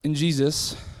And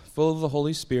Jesus, full of the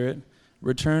Holy Spirit,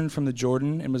 returned from the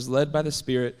Jordan and was led by the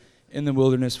Spirit in the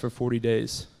wilderness for 40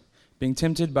 days, being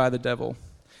tempted by the devil.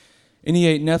 And he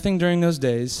ate nothing during those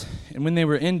days, and when they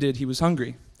were ended, he was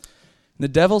hungry. And the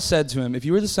devil said to him, "If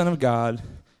you are the Son of God,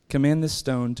 command this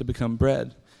stone to become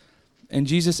bread." And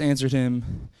Jesus answered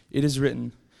him, "It is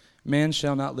written, man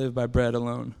shall not live by bread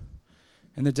alone."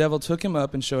 And the devil took him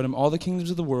up and showed him all the kingdoms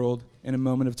of the world in a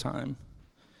moment of time,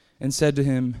 and said to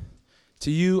him,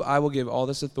 "To you I will give all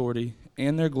this authority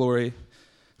and their glory,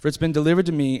 for it's been delivered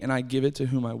to me, and I give it to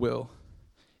whom I will.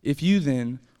 If you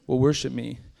then will worship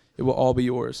me, it will all be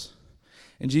yours."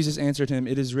 And Jesus answered him,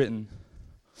 "It is written,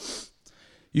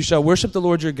 you shall worship the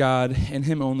Lord your God, and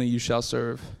him only you shall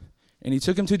serve." And he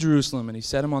took him to Jerusalem, and he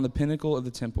set him on the pinnacle of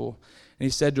the temple. And he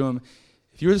said to him,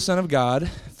 "If you are the Son of God,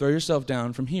 throw yourself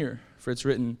down from here, for it's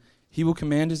written, he will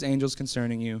command his angels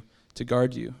concerning you to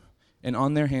guard you, and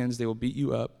on their hands they will bear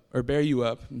you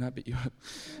up, not beat you up.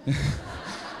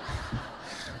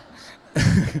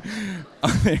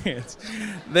 On their hands,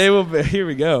 they will bear, here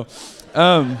we go.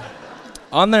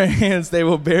 On their hands they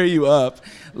will bear you up,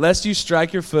 lest you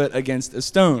strike your foot against a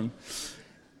stone."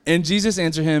 And Jesus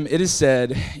answered him, "It is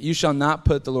said, you shall not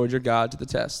put the Lord your God to the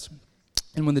test."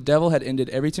 And when the devil had ended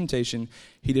every temptation,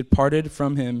 he departed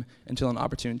from him until an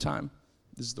opportune time.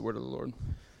 This is the word of the Lord.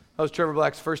 That was Trevor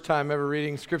Black's first time ever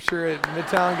reading scripture at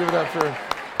Midtown. Give it up for...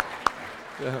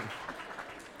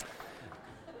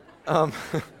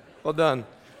 well done.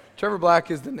 Trevor Black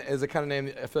is the kind of name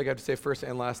that I feel like I have to say first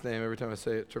and last name every time I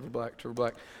say it. Trevor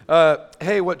Black.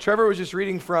 Hey, what Trevor was just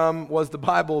reading from was the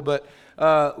Bible, but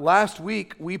last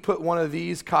week we put one of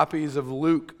these copies of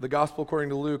Luke, the Gospel according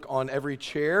to Luke, on every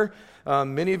chair.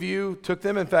 Many of you took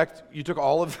them. In fact, you took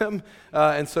all of them.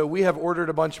 And so we have ordered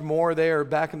a bunch more. They are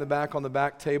back in the back on the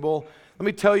back table. Let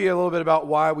me tell you a little bit about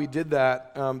why we did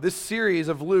that. This series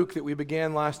of Luke that we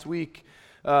began last week,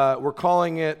 we're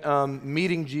calling it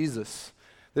Meeting Jesus.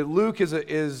 That Luke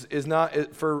is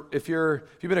not for if you've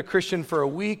been a Christian for a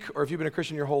week, or if you've been a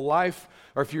Christian your whole life,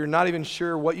 or if you're not even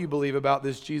sure what you believe about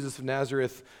this Jesus of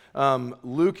Nazareth,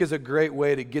 Luke is a great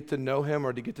way to get to know him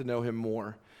or to get to know him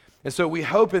more. And so we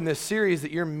hope in this series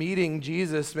that you're meeting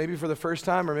Jesus, maybe for the first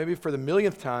time or maybe for the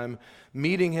millionth time,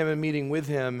 meeting him and meeting with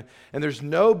him. And there's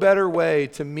no better way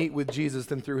to meet with Jesus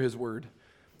than through his word.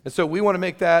 And so we want to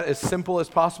make that as simple as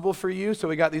possible for you. So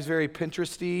we got these very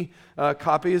Pinteresty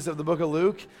copies of the book of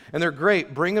Luke, and they're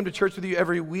great. Bring them to church with you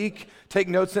every week. Take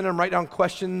notes in them, write down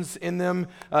questions in them,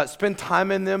 spend time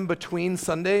in them between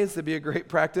Sundays. That'd be a great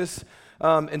practice.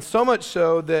 And so much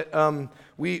so that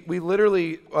we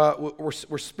literally,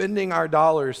 we're spending our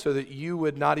dollars so that you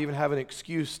would not even have an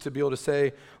excuse to be able to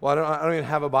say, well, I don't even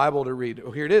have a Bible to read.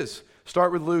 Oh, here it is.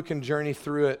 Start with Luke and journey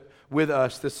through it with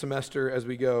us this semester as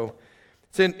we go.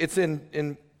 It's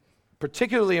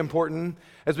particularly important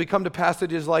as we come to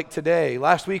passages like today.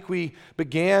 Last week we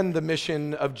began the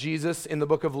mission of Jesus in the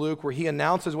book of Luke, where he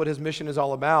announces what his mission is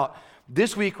all about.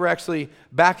 This week we're actually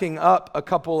backing up a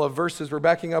couple of verses. We're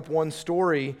backing up one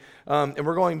story, and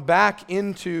we're going back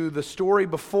into the story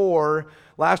before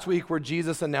last week where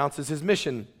Jesus announces his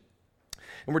mission.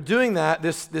 And we're doing that,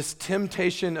 this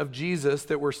temptation of Jesus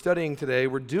that we're studying today,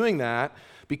 we're doing that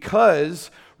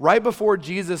because right before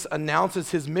Jesus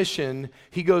announces his mission,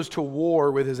 he goes to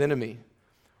war with his enemy.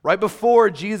 Right before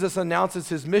Jesus announces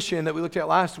his mission that we looked at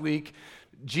last week,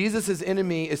 Jesus'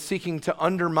 enemy is seeking to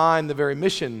undermine the very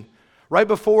mission. Right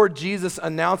before Jesus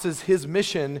announces his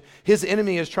mission, his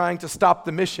enemy is trying to stop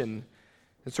the mission.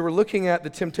 And so we're looking at the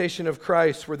temptation of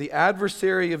Christ, where the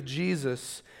adversary of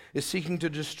Jesus is seeking to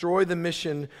destroy the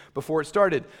mission before it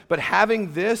started. But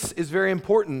having this is very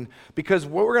important, because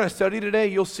what we're going to study today,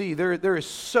 you'll see there is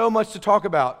so much to talk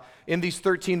about in these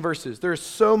 13 verses. There is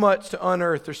so much to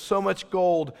unearth. There's so much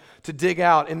gold to dig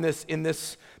out in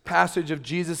this passage of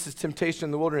Jesus' temptation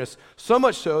in the wilderness. So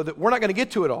much so that we're not going to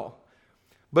get to it all.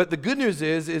 But the good news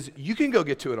is you can go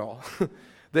get to it all.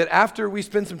 That after we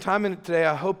spend some time in it today,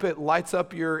 I hope it lights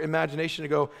up your imagination to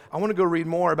go, I want to go read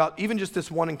more about even just this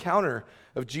one encounter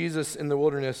of Jesus in the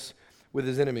wilderness with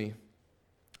his enemy.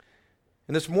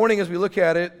 And this morning as we look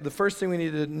at it, the first thing we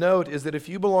need to note is that if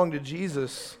you belong to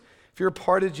Jesus, if you're a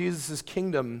part of Jesus'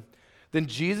 kingdom, then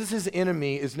Jesus'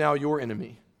 enemy is now your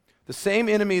enemy. The same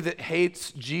enemy that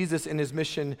hates Jesus in his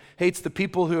mission hates the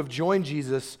people who have joined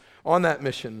Jesus on that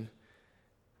mission.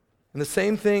 And the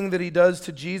same thing that he does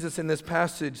to Jesus in this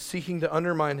passage, seeking to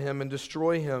undermine him and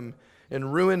destroy him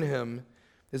and ruin him,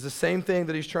 is the same thing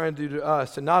that he's trying to do to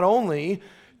us. And not only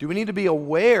do we need to be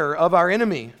aware of our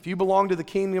enemy. If you belong to the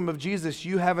kingdom of Jesus,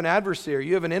 you have an adversary.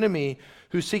 You have an enemy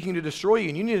who's seeking to destroy you,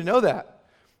 and you need to know that.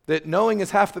 That knowing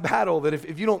is half the battle, that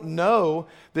if you don't know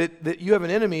that you have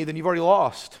an enemy, then you've already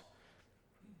lost.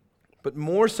 But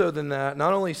more so than that,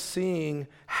 not only seeing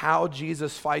how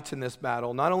Jesus fights in this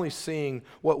battle, not only seeing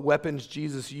what weapons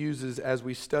Jesus uses as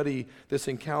we study this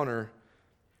encounter,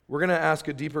 we're going to ask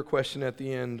a deeper question at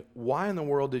the end. Why in the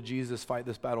world did Jesus fight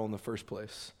this battle in the first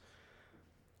place?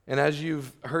 And as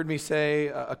you've heard me say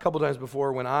a couple times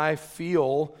before, when I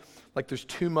feel like there's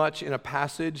too much in a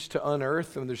passage to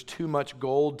unearth and there's too much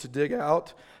gold to dig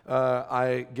out,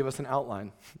 I give us an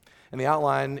outline. And the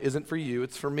outline isn't for you,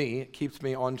 it's for me. It keeps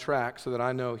me on track so that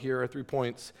I know here are 3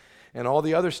 points. And all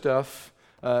the other stuff,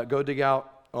 go dig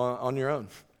out on your own.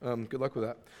 Good luck with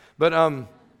that. But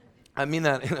I mean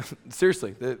that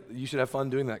seriously, that you should have fun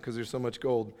doing that because there's so much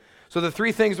gold. So the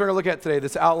 3 things we're going to look at today,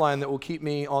 this outline that will keep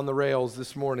me on the rails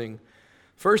this morning.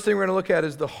 First thing we're going to look at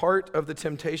is the heart of the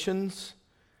temptations.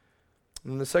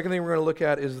 And the second thing we're going to look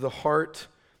at is the heart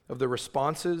of the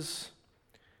responses.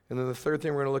 And then the third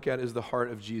thing we're going to look at is the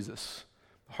heart of Jesus.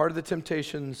 The heart of the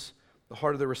temptations, the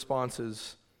heart of the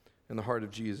responses, and the heart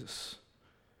of Jesus.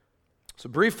 So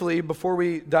briefly, before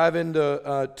we dive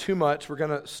into too much, we're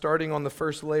going to, starting on the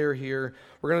first layer here,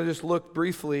 we're going to just look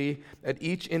briefly at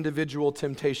each individual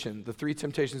temptation, the 3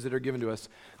 temptations that are given to us.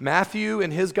 Matthew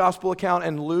in his gospel account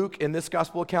and Luke in this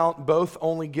gospel account both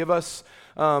only give us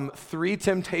 3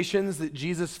 temptations that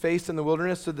Jesus faced in the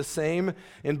wilderness, so the same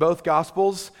in both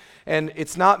gospels. And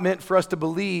it's not meant for us to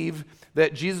believe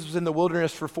that Jesus was in the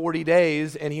wilderness for 40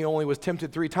 days and he only was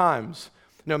tempted 3 times.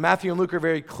 No, Matthew and Luke are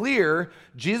very clear.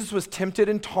 Jesus was tempted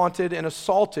and taunted and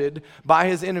assaulted by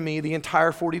his enemy the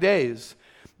entire 40 days.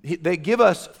 They give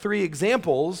us 3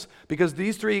 examples because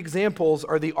these 3 examples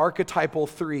are the archetypal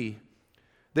 3.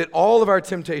 That all of our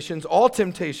temptations, all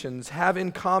temptations have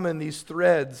in common these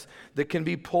threads that can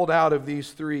be pulled out of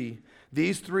these 3.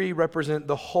 These 3 represent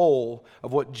the whole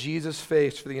of what Jesus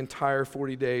faced for the entire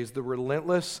 40 days, the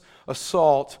relentless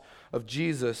assault of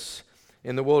Jesus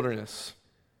in the wilderness.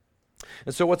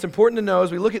 And so what's important to know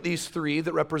as we look at these 3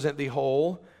 that represent the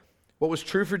whole, what was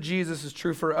true for Jesus is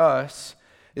true for us,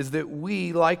 is that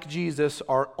we, like Jesus,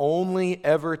 are only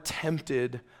ever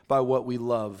tempted by what we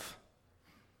love.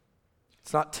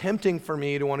 It's not tempting for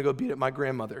me to want to go beat up my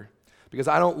grandmother because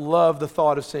I don't love the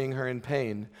thought of seeing her in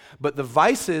pain. But the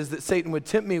vices that Satan would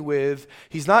tempt me with,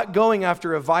 he's not going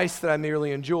after a vice that I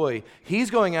merely enjoy. He's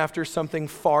going after something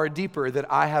far deeper that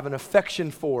I have an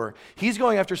affection for. He's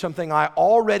going after something I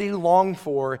already long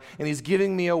for, and he's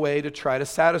giving me a way to try to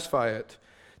satisfy it.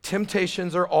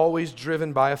 Temptations are always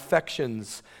driven by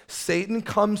affections. Satan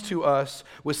comes to us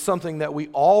with something that we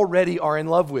already are in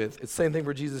love with. It's the same thing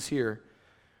for Jesus here.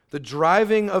 The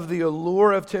driving of the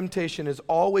allure of temptation is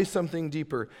always something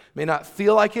deeper. May not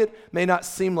feel like it, may not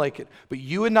seem like it, but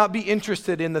you would not be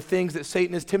interested in the things that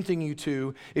Satan is tempting you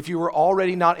to if you were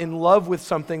already not in love with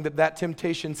something that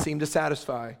temptation seemed to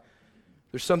satisfy.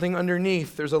 There's something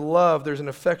underneath. There's a love, there's an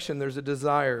affection, there's a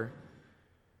desire.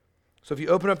 So if you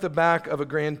open up the back of a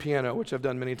grand piano, which I've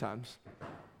done many times,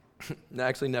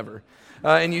 actually never,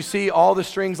 and you see all the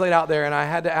strings laid out there, and I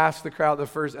had to ask the crowd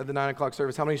at the 9 o'clock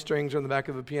service, how many strings are on the back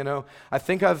of a piano? I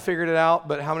think I've figured it out,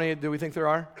 but how many do we think there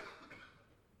are?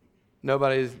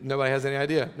 Nobody has any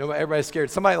idea. Everybody's scared.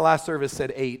 Somebody at the last service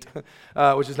said 8,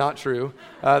 which is not true.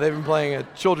 They've been playing a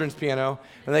children's piano,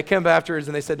 and they came afterwards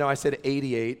and they said, no, I said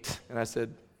 88, and I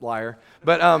said, liar.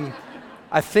 But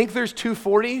I think there's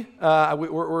 240.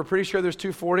 We're pretty sure there's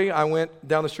 240. I went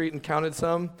down the street and counted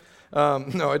some.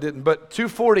 No, I didn't. But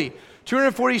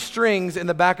 240 strings in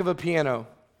the back of a piano.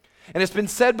 And it's been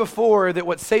said before that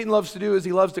what Satan loves to do is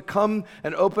he loves to come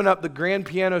and open up the grand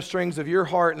piano strings of your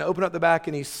heart and open up the back,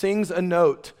 and he sings a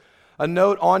note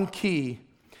on key.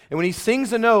 And when he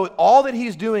sings a note, all that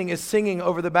he's doing is singing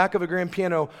over the back of a grand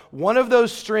piano. One of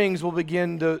those strings will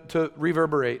begin to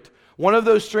reverberate. One of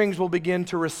those strings will begin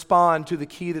to respond to the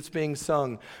key that's being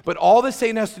sung. But all that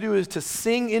Satan has to do is to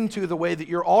sing into the way that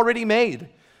you're already made.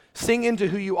 Sing into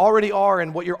who you already are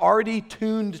and what you're already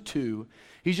tuned to.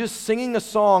 He's just singing a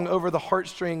song over the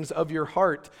heartstrings of your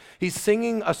heart. He's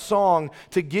singing a song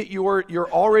to get your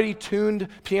already tuned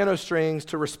piano strings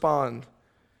to respond.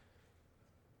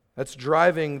 That's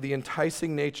driving the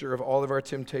enticing nature of all of our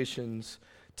temptations.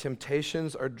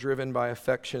 Temptations are driven by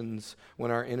affections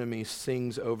when our enemy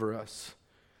sings over us.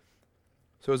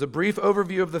 So as a brief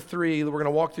overview of the 3, we're going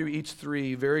to walk through each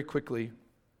 3 very quickly.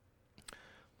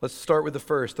 Let's start with the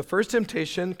first. The first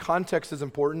temptation, context is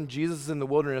important. Jesus is in the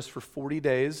wilderness for 40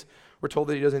 days. We're told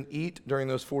that he doesn't eat during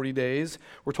those 40 days.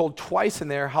 We're told twice in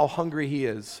there how hungry he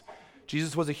is.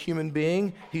 Jesus was a human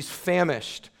being. He's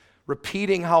famished.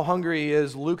 Repeating how hungry he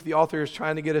is, Luke, the author, is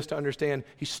trying to get us to understand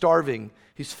he's starving.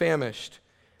 He's famished.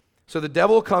 So the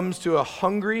devil comes to a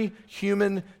hungry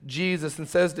human Jesus and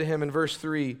says to him in verse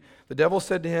 3, the devil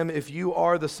said to him, "If you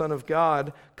are the Son of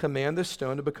God, command this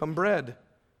stone to become bread."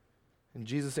 And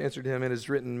Jesus answered him, "It is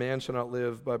written, man shall not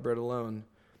live by bread alone.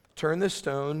 Turn this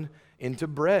stone into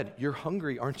bread." You're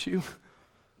hungry, aren't you?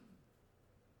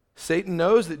 Satan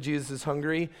knows that Jesus is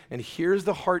hungry, and here's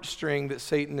the heartstring that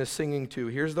Satan is singing to.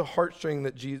 Here's the heartstring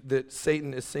that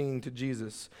Satan is singing to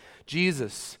Jesus.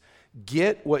 Jesus,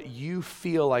 get what you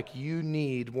feel like you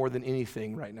need more than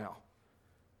anything right now.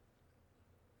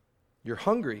 You're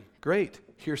hungry. Great.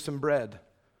 Here's some bread.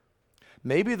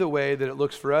 Maybe the way that it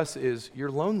looks for us is you're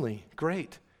lonely.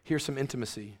 Great. Here's some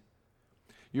intimacy.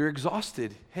 You're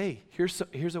exhausted. Hey,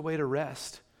 here's a way to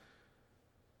rest.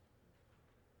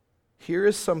 Here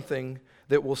is something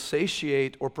that will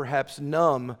satiate or perhaps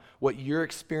numb what you're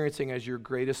experiencing as your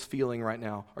greatest feeling right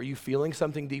now. Are you feeling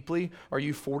something deeply? Are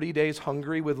you 40 days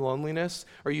hungry with loneliness?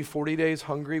 Are you 40 days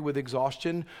hungry with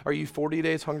exhaustion? Are you 40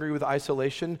 days hungry with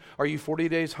isolation? Are you 40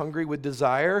 days hungry with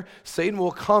desire? Satan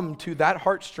will come to that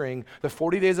heartstring, the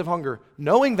 40 days of hunger,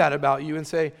 knowing that about you and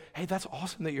say, "Hey, that's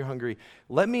awesome that you're hungry.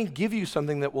 Let me give you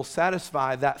something that will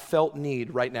satisfy that felt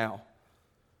need right now."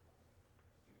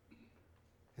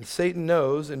 And Satan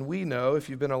knows, and we know, if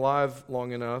you've been alive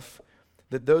long enough,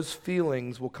 that those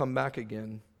feelings will come back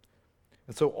again.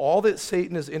 And so all that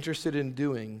Satan is interested in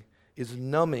doing is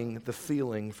numbing the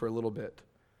feeling for a little bit.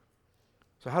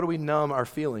 So how do we numb our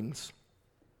feelings?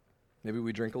 Maybe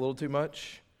we drink a little too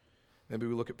much. Maybe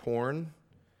we look at porn.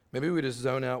 Maybe we just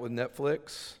zone out with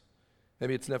Netflix.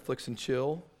 Maybe it's Netflix and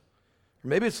chill. Or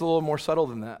maybe it's a little more subtle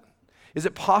than that. Is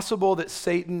it possible that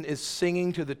Satan is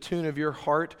singing to the tune of your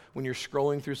heart when you're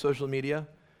scrolling through social media?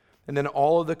 And then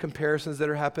all of the comparisons that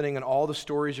are happening and all the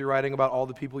stories you're writing about all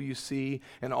the people you see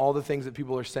and all the things that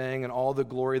people are saying and all the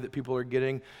glory that people are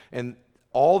getting, and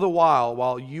all the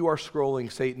while you are scrolling,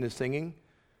 Satan is singing?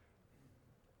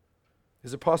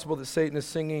 Is it possible that Satan is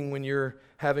singing when you're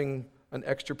having an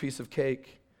extra piece of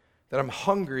cake? That I'm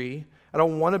hungry, I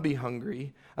don't want to be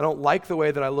hungry, I don't like the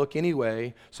way that I look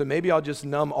anyway, so maybe I'll just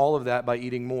numb all of that by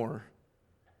eating more.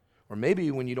 Or maybe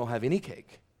when you don't have any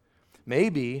cake.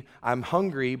 Maybe I'm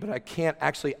hungry, but I can't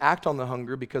actually act on the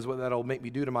hunger because what that'll make me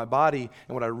do to my body,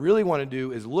 and what I really want to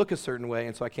do is look a certain way,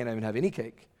 and so I can't even have any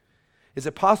cake. Is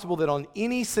it possible that on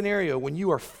any scenario, when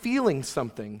you are feeling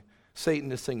something,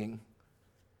 Satan is singing?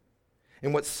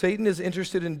 And what Satan is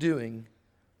interested in doing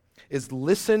is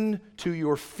listen to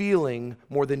your feeling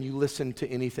more than you listen to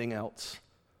anything else.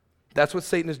 That's what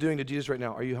Satan is doing to Jesus right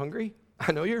now. Are you hungry?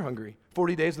 I know you're hungry.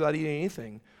 40 days without eating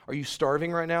anything. Are you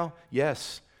starving right now?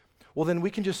 Yes. Well, then we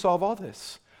can just solve all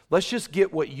this. Let's just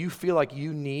get what you feel like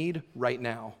you need right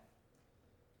now.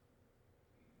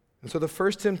 And so the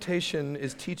first temptation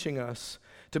is teaching us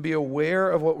to be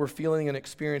aware of what we're feeling and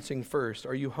experiencing first.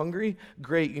 Are you hungry?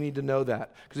 Great, you need to know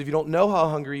that. Because if you don't know how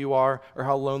hungry you are, or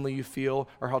how lonely you feel,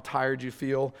 or how tired you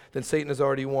feel, then Satan has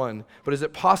already won. But is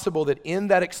it possible that in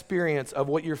that experience of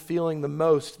what you're feeling the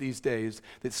most these days,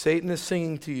 that Satan is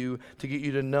singing to you to get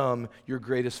you to numb your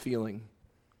greatest feeling?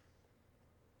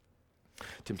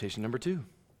 Temptation number 2.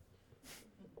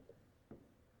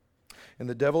 And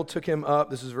the devil took him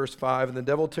up, this is verse 5, and the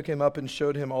devil took him up and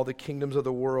showed him all the kingdoms of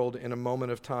the world in a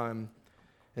moment of time,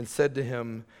 and said to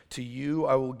him, "To you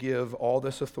I will give all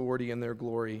this authority and their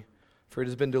glory, for it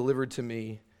has been delivered to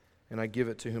me, and I give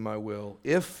it to whom I will.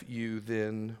 If you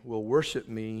then will worship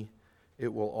me,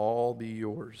 it will all be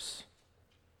yours."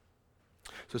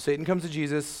 So Satan comes to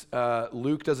Jesus.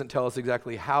 Luke doesn't tell us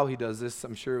exactly how he does this.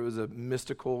 I'm sure it was a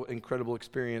mystical, incredible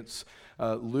experience.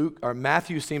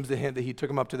 Matthew seems to hint that he took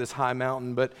him up to this high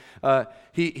mountain, but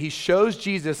he shows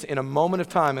Jesus in a moment of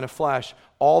time, in a flash,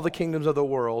 all the kingdoms of the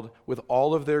world with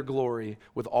all of their glory,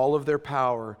 with all of their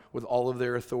power, with all of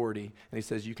their authority. And he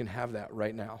says, you can have that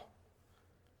right now.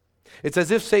 It's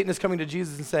as if Satan is coming to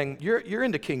Jesus and saying, you're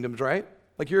into kingdoms, right?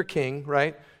 Like you're a king,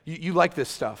 right? You like this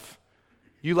stuff.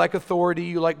 You like authority,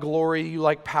 you like glory, you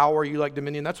like power, you like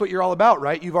dominion. That's what you're all about,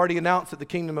 right? You've already announced that the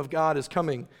kingdom of God is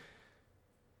coming.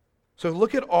 So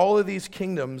look at all of these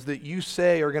kingdoms that you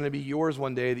say are going to be yours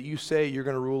one day, that you say you're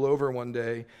going to rule over one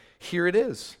day. Here it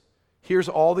is. Here's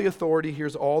all the authority,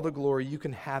 here's all the glory. You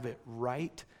can have it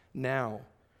right now.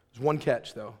 There's one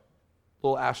catch, though.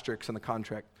 Little asterisk in the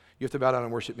contract. You have to bow down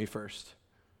and worship me first.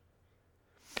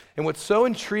 And what's so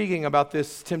intriguing about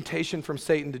this temptation from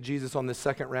Satan to Jesus on this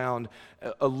second round,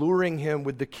 alluring him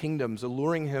with the kingdoms,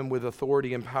 alluring him with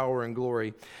authority and power and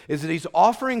glory, is that he's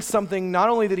offering something not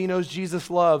only that he knows Jesus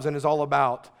loves and is all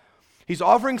about, He's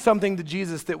offering something to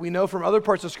Jesus that we know from other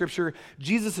parts of Scripture.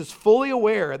 Jesus is fully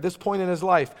aware at this point in his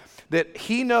life that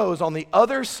he knows on the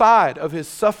other side of his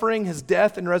suffering, his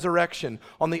death, and resurrection,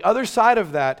 on the other side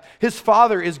of that, his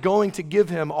Father is going to give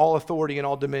him all authority and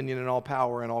all dominion and all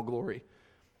power and all glory.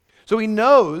 So he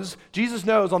knows, Jesus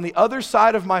knows, on the other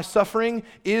side of my suffering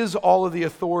is all of the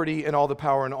authority and all the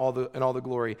power and all the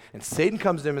glory. And Satan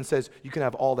comes to him and says, you can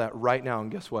have all that right now, and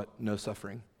guess what? No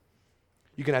suffering.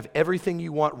 You can have everything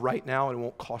you want right now, and it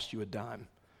won't cost you a dime.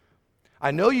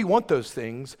 I know you want those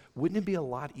things. Wouldn't it be a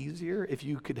lot easier if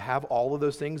you could have all of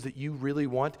those things that you really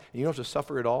want, and you don't have to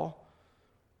suffer at all?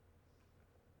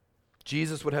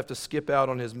 Jesus would have to skip out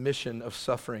on his mission of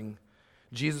suffering.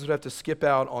 Jesus would have to skip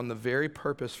out on the very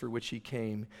purpose for which he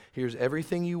came. Here's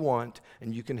everything you want,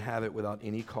 and you can have it without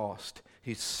any cost.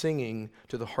 He's singing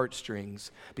to the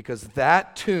heartstrings because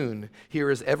that tune, here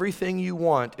is everything you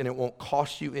want, and it won't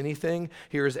cost you anything.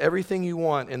 Here is everything you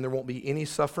want, and there won't be any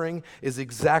suffering, is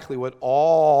exactly what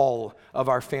all of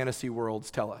our fantasy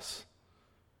worlds tell us.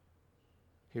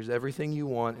 Here's everything you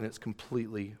want, and it's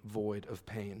completely void of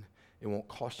pain. It won't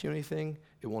cost you anything.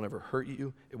 It won't ever hurt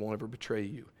you. It won't ever betray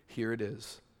you. Here it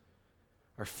is.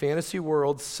 Our fantasy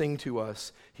worlds sing to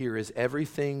us, here is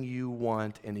everything you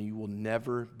want, and you will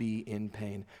never be in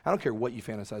pain. I don't care what you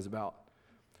fantasize about.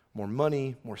 More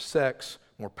money, more sex,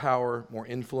 more power, more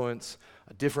influence,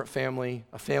 a different family,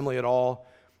 a family at all.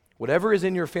 Whatever is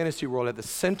in your fantasy world, at the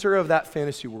center of that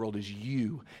fantasy world is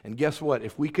you. And guess what?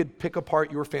 If we could pick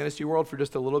apart your fantasy world for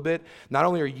just a little bit, not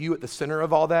only are you at the center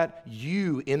of all that,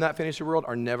 you in that fantasy world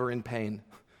are never in pain.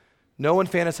 No one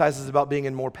fantasizes about being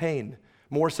in more pain,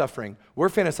 more suffering. We're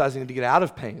fantasizing to get out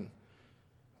of pain.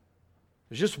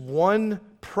 There's just one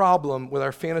problem with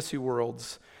our fantasy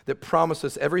worlds that promise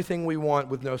us everything we want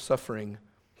with no suffering.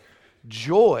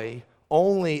 Joy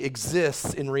only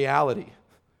exists in reality.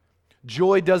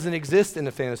 Joy doesn't exist in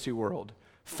the fantasy world.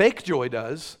 Fake joy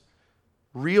does.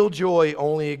 Real joy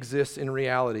only exists in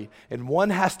reality. And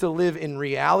one has to live in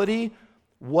reality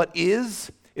what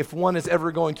is if one is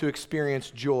ever going to experience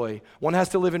joy. One has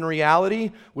to live in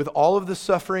reality with all of the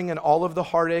suffering and all of the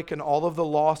heartache and all of the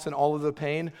loss and all of the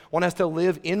pain. One has to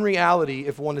live in reality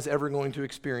if one is ever going to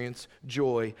experience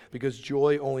joy, because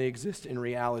joy only exists in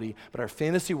reality. But our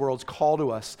fantasy worlds call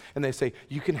to us and they say,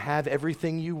 you can have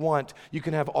everything you want. You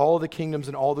can have all the kingdoms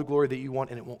and all the glory that you want,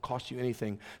 and it won't cost you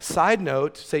anything. Side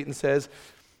note, Satan says,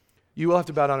 you will have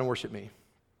to bow down and worship me.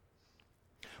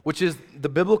 Which is the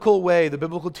biblical way, the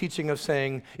biblical teaching of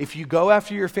saying, if you go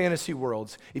after your fantasy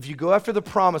worlds, if you go after the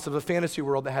promise of a fantasy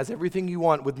world that has everything you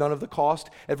want with none of the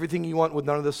cost, everything you want with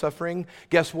none of the suffering,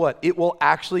 guess what? It will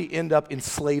actually end up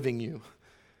enslaving you.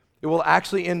 It will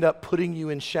actually end up putting you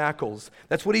in shackles.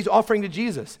 That's what he's offering to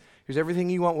Jesus. Here's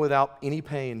everything you want without any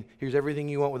pain. Here's everything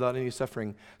you want without any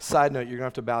suffering. Side note, you're going to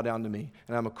have to bow down to me,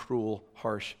 and I'm a cruel,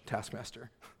 harsh taskmaster.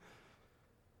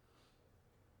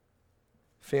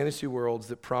 Fantasy worlds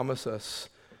that promise us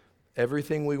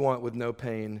everything we want with no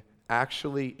pain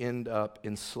actually end up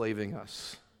enslaving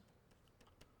us.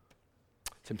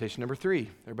 Temptation number 3.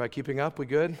 Everybody keeping up? We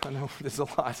good? I know there's a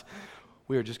lot.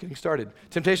 We are just getting started.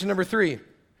 Temptation number 3,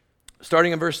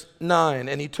 starting in verse 9.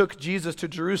 And he took Jesus to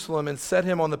Jerusalem and set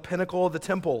him on the pinnacle of the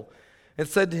temple and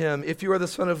said to him, if you are the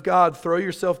Son of God, throw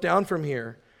yourself down from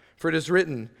here. For it is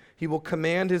written, he will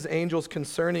command his angels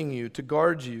concerning you to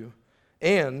guard you,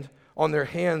 and on their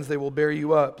hands they will bear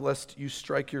you up, lest you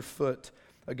strike your foot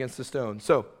against a stone.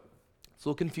 So, it's a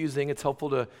little confusing. It's helpful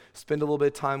to spend a little bit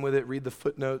of time with it, read the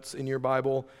footnotes in your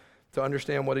Bible to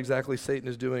understand what exactly Satan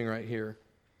is doing right here.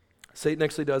 Satan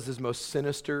actually does his most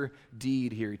sinister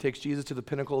deed here. He takes Jesus to the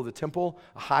pinnacle of the temple,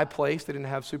 a high place. They didn't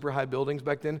have super high buildings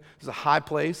back then. It was a high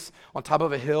place on top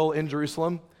of a hill in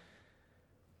Jerusalem.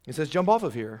 He says, jump off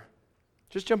of here.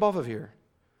 Just jump off of here.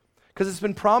 Because it's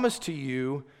been promised to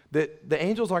you that the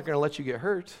angels aren't going to let you get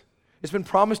hurt. It's been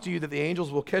promised to you that the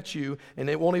angels will catch you and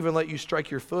they won't even let you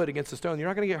strike your foot against a stone. You're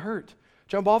not going to get hurt.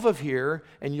 Jump off of here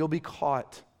and you'll be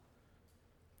caught.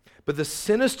 But the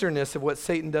sinisterness of what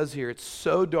Satan does here, it's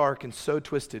so dark and so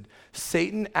twisted.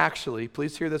 Satan actually,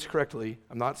 please hear this correctly,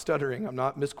 I'm not stuttering, I'm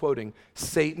not misquoting,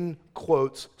 Satan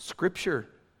quotes Scripture.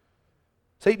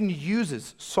 Satan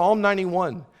uses Psalm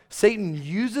 91. Satan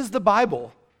uses the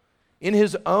Bible in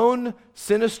his own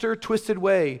sinister, twisted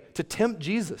way to tempt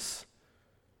Jesus.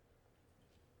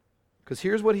 Because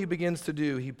here's what he begins to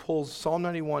do. He pulls Psalm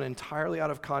 91 entirely out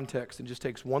of context and just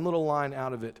takes one little line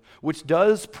out of it, which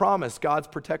does promise God's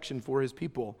protection for his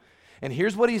people. And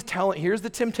here's what he's telling, here's the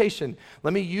temptation.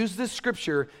 Let me use this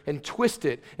scripture and twist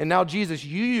it. And now, Jesus,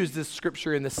 you use this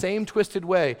scripture in the same twisted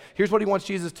way. Here's what he wants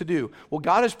Jesus to do. Well,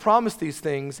 God has promised these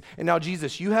things. And now,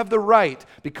 Jesus, you have the right,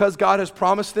 because God has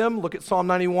promised them. Look at Psalm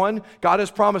 91. God has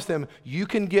promised them. You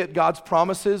can get God's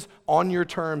promises on your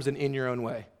terms and in your own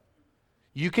way.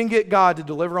 You can get God to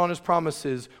deliver on his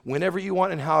promises whenever you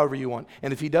want and however you want.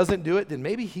 And if he doesn't do it, then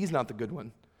maybe he's not the good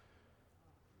one.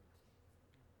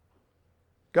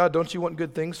 God, don't you want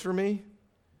good things for me?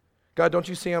 God, don't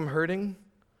you see I'm hurting?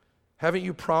 Haven't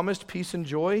you promised peace and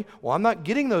joy? Well, I'm not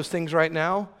getting those things right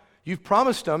now. You've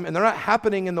promised them, and they're not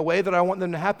happening in the way that I want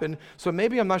them to happen, so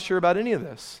maybe I'm not sure about any of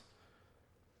this.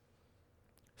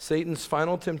 Satan's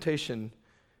final temptation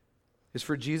is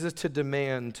for Jesus to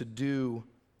demand, to do,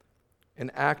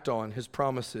 and act on his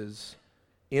promises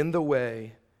in the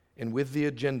way and with the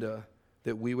agenda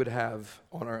that we would have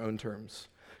on our own terms.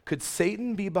 Could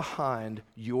Satan be behind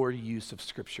your use of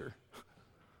Scripture?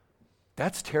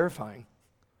 That's terrifying.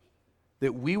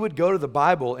 That we would go to the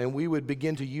Bible and we would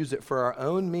begin to use it for our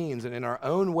own means and in our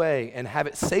own way and have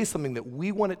it say something that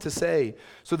we want it to say,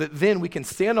 so that then we can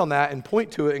stand on that and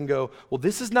point to it and go, well,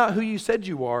 this is not who you said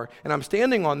you are, and I'm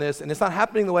standing on this, and it's not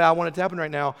happening the way I want it to happen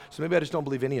right now, so maybe I just don't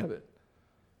believe any of it.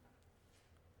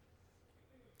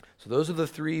 So those are the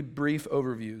three brief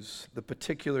overviews, the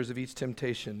particulars of each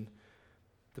temptation.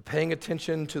 The paying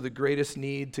attention to the greatest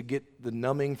need, to get the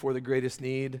numbing for the greatest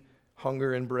need,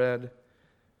 hunger and bread.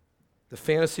 The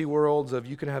fantasy worlds of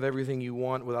you can have everything you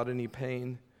want without any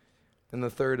pain. And the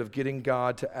third of getting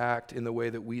God to act in the way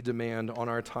that we demand on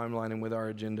our timeline and with our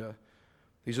agenda.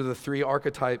 These are the three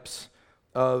archetypes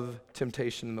of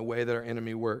temptation and the way that our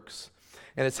enemy works.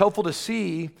 And it's helpful to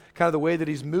see kind of the way that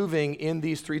he's moving in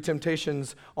these three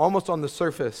temptations almost on the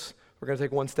surface. We're going to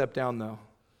take one step down, though.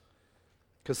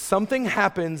 Because something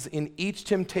happens in each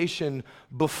temptation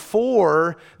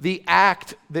before the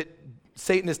act that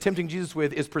Satan is tempting Jesus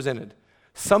with is presented.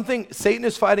 Satan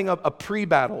is fighting a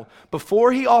pre-battle.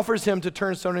 Before he offers him to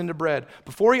turn stone into bread,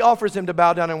 before he offers him to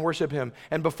bow down and worship him,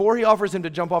 and before he offers him to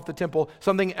jump off the temple,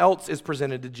 something else is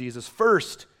presented to Jesus.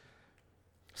 First,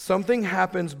 something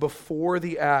happens before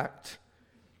the act.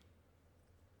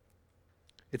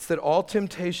 It's that all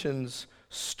temptations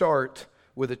start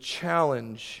with a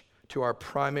challenge to our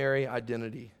primary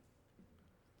identity.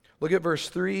 Look at verse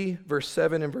 3, verse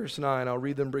 7, and verse 9. I'll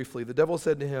read them briefly. The devil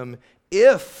said to him,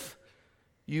 "If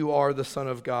you are the Son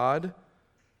of God,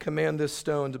 command this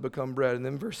stone to become bread." And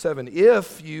then verse 7,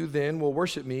 "If you then will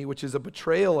worship me," which is a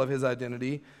betrayal of his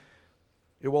identity,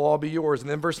 "it will all be yours." And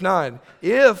then verse 9,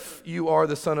 "If you are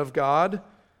the Son of God,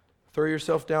 throw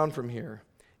yourself down from here."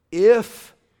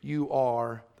 If you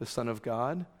are the Son of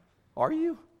God, are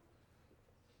you?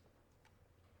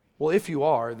 Well, if you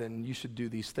are, then you should do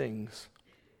these things.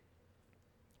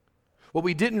 What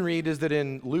we didn't read is that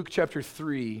in Luke chapter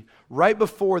 3, right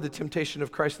before the temptation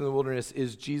of Christ in the wilderness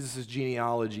is Jesus'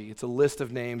 genealogy. It's a list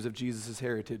of names of Jesus'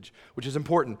 heritage, which is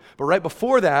important. But right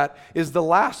before that is the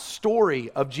last story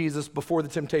of Jesus before the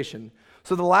temptation.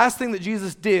 So the last thing that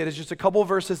Jesus did is just a couple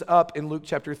verses up in Luke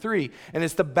chapter 3, and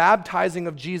it's the baptizing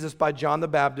of Jesus by John the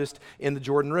Baptist in the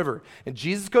Jordan River. And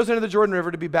Jesus goes into the Jordan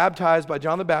River to be baptized by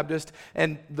John the Baptist,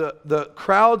 and the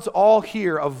crowds all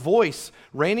hear a voice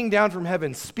raining down from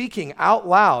heaven, speaking out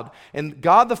loud. And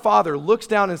God the Father looks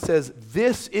down and says,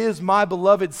 "This is my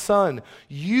beloved Son.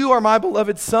 You are my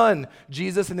beloved Son,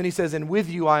 Jesus." And then he says, "And with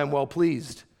you I am well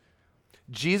pleased."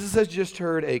 Jesus has just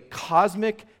heard a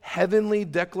cosmic, heavenly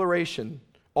declaration,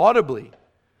 audibly,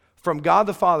 from God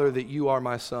the Father that you are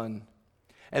my Son.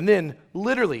 And then,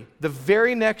 literally, the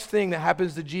very next thing that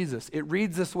happens to Jesus, it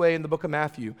reads this way in the book of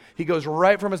Matthew. He goes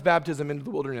right from his baptism into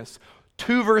the wilderness.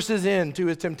 2 verses into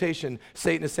his temptation,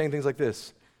 Satan is saying things like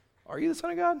this: "Are you the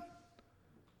Son of God?"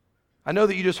 I know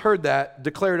that you just heard that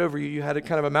declared over you. You had a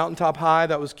kind of a mountaintop high.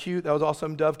 That was cute. That was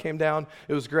awesome. Dove came down.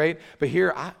 It was great. But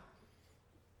here, I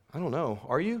don't know.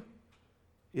 Are you?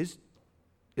 Is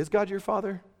God your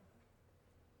Father?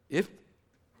 If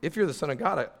you're the Son of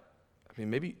God, I mean,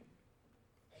 maybe,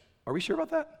 are we sure about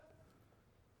that?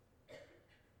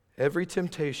 Every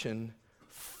temptation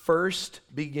first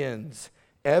begins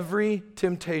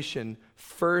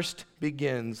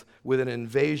with an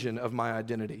invasion of my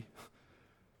identity.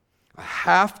 I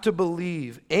have to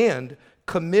believe and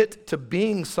commit to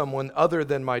being someone other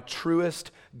than my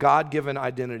truest God-given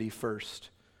identity first.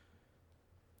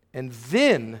 And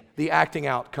then the acting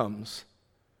out comes.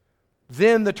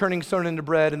 Then the turning stone into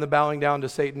bread and the bowing down to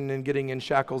Satan and getting in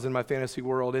shackles in my fantasy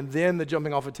world. And then the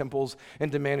jumping off of temples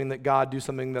and demanding that God do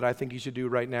something that I think he should do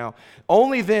right now.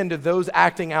 Only then do those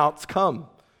acting outs come.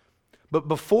 But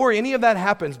before any of that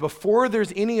happens, before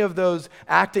there's any of those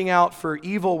acting out for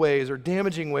evil ways or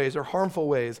damaging ways or harmful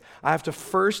ways, I have to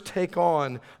first take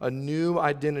on a new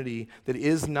identity that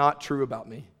is not true about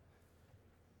me.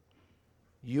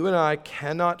 You and I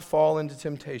cannot fall into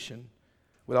temptation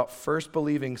without first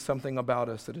believing something about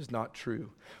us that is not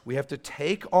true. We have to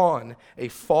take on a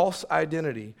false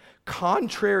identity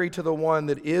contrary to the one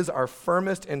that is our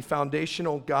firmest and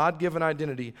foundational God-given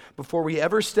identity before we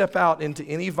ever step out into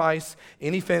any vice,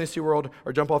 any fantasy world,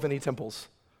 or jump off any temples.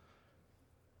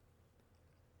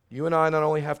 You and I not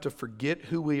only have to forget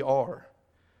who we are,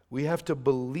 we have to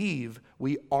believe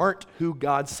we aren't who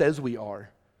God says we are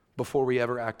before we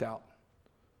ever act out.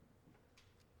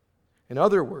 In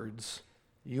other words,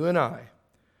 you and I,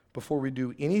 before we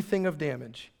do anything of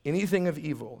damage, anything of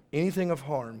evil, anything of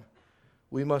harm,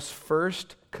 we must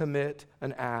first commit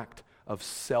an act of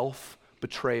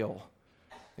self-betrayal.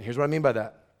 And here's what I mean by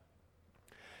that.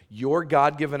 Your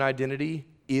God-given identity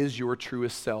is your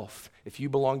truest self. If you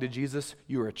belong to Jesus,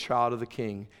 you are a child of the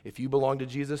King. If you belong to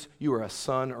Jesus, you are a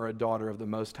son or a daughter of the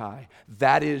Most High.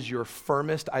 That is your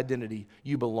firmest identity.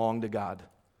 You belong to God.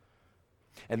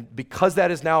 And because that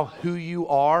is now who you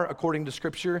are according to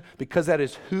Scripture, because that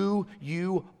is who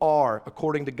you are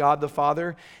according to God the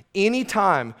Father,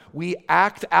 anytime we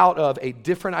act out of a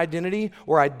different identity,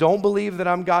 where I don't believe that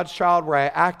I'm God's child, where I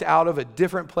act out of a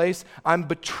different place, I'm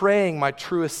betraying my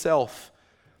truest self.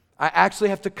 I actually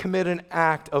have to commit an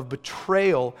act of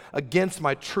betrayal against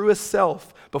my truest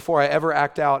self before I ever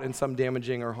act out in some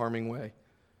damaging or harming way.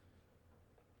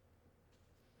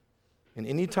 And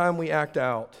anytime we act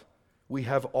out, we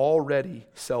have already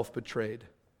self-betrayed.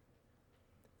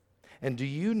 And do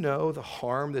you know the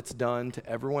harm that's done to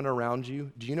everyone around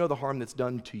you? Do you know the harm that's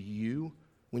done to you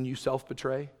when you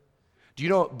self-betray? Do you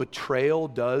know what betrayal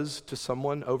does to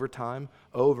someone over time?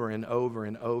 Over and over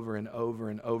and over and over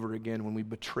and over again. When we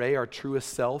betray our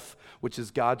truest self, which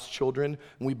is God's children,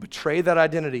 when we betray that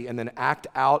identity and then act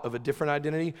out of a different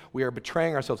identity, we are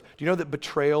betraying ourselves. Do you know that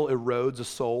betrayal erodes a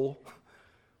soul?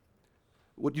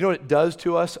 You know what it does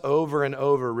to us over and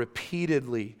over,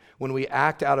 repeatedly, when we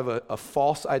act out of a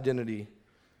false identity?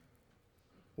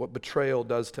 What betrayal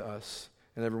does to us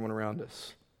and everyone around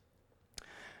us.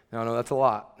 Now, I know that's a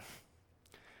lot.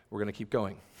 We're going to keep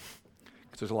going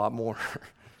because there's a lot more.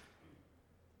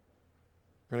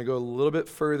 We're going to go a little bit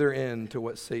further into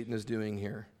what Satan is doing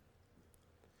here.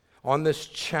 On this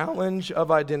challenge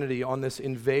of identity, on this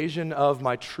invasion of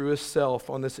my truest self,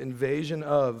 on this invasion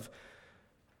of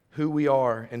who we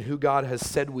are and who God has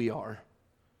said we are,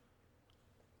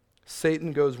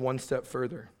 Satan goes one step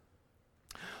further.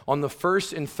 On the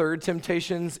first and third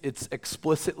temptations, it's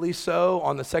explicitly so.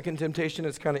 On the second temptation,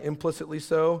 it's kind of implicitly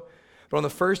so. But on the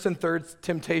first and third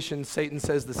temptation, Satan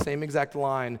says the same exact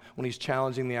line when he's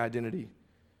challenging the identity.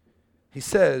 He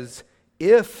says,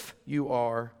 if you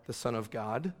are the Son of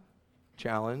God,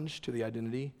 challenge to the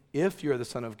identity, if you are the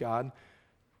Son of God,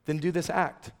 then do this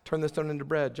act. Turn this stone into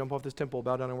bread, jump off this temple,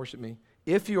 bow down and worship me.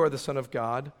 If you are the Son of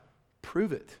God,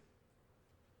 prove it.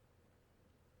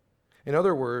 In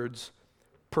other words,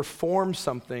 perform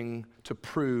something to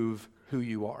prove who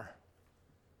you are.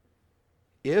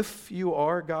 If you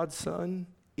are God's son,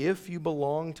 if you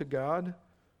belong to God,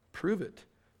 prove it,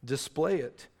 display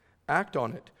it, act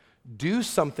on it. Do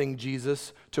something,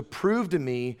 Jesus, to prove to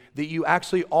me that you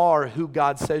actually are who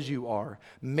God says you are.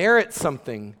 Merit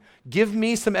something. Give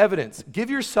me some evidence.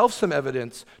 Give yourself some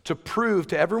evidence to prove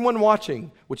to everyone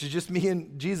watching, which is just me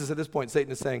and Jesus at this point,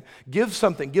 Satan is saying, give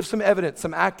something, give some evidence,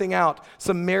 some acting out,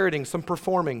 some meriting, some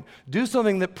performing. Do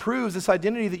something that proves this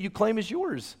identity that you claim is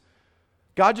yours.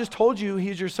 God just told you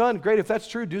he's your son. Great, if that's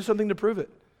true, do something to prove it.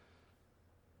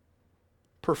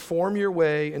 Perform your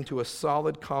way into a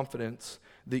solid confidence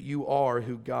that you are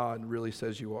who God really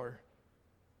says you are.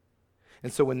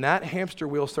 And so when that hamster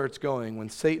wheel starts going, when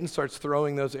Satan starts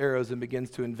throwing those arrows and begins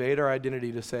to invade our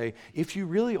identity to say, if you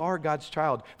really are God's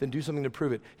child, then do something to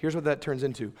prove it. Here's what that turns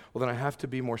into. Well, then I have to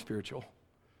be more spiritual.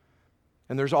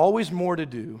 And there's always more to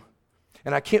do.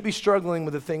 And I can't be struggling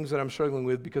with the things that I'm struggling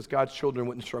with because God's children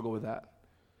wouldn't struggle with that.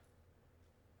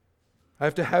 I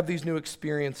have to have these new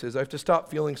experiences. I have to stop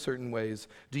feeling certain ways.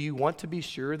 Do you want to be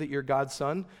sure that you're God's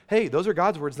son? Hey, those are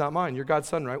God's words, not mine. You're God's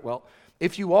son, right? Well,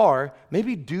 if you are,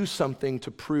 maybe do something to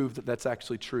prove that that's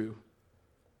actually true.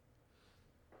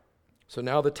 So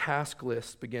now the task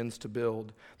list begins to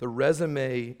build. The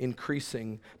resume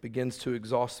increasing begins to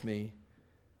exhaust me.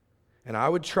 And I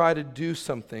would try to do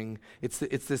something. It's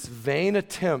this vain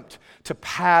attempt to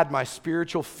pad my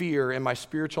spiritual fear and my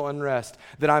spiritual unrest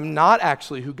that I'm not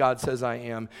actually who God says I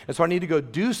am. And so I need to go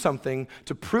do something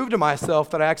to prove to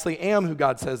myself that I actually am who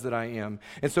God says that I am.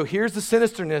 And so here's the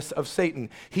sinisterness of Satan.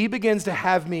 He begins to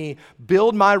have me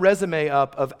build my resume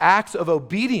up of acts of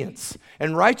obedience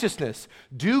and righteousness.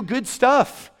 Do good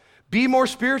stuff. Be more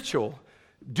spiritual.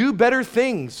 Do better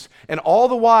things. And all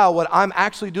the while, what I'm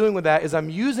actually doing with that is I'm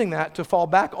using that to fall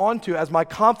back onto as my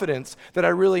confidence that I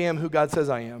really am who God says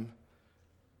I am.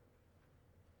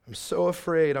 I'm so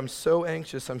afraid. I'm so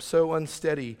anxious. I'm so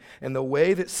unsteady. And the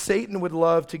way that Satan would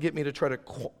love to get me to try to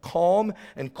calm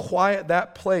and quiet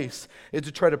that place is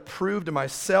to try to prove to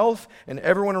myself and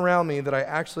everyone around me that I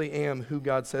actually am who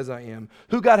God says I am,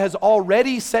 who God has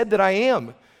already said that I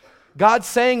am. God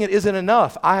saying it isn't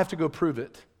enough. I have to go prove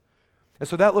it. And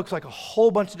so that looks like a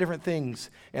whole bunch of different things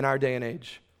in our day and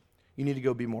age. You need to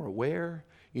go be more aware.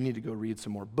 You need to go read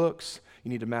some more books. You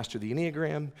need to master the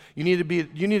Enneagram. You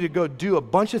need to go do a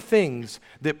bunch of things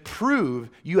that prove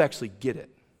you actually get it.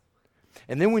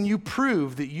 And then when you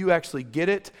prove that you actually get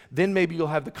it, then maybe you'll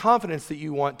have the confidence that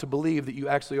you want to believe that you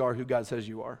actually are who God says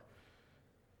you are.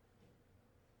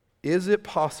 Is it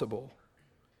possible?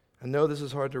 I know this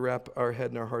is hard to wrap our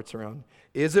head and our hearts around.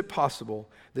 Is it possible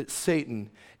that Satan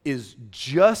is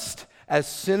just as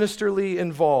sinisterly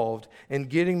involved in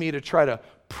getting me to try to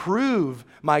prove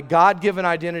my God-given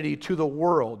identity to the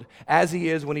world as he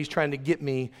is when he's trying to get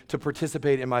me to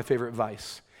participate in my favorite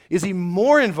vice? Is he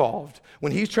more involved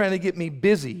when he's trying to get me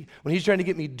busy, when he's trying to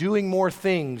get me doing more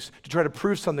things to try to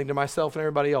prove something to myself and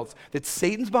everybody else? That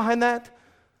Satan's behind that?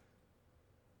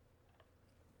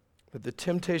 But the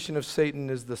temptation of Satan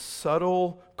is the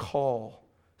subtle call,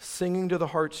 singing to the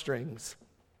heartstrings,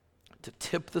 to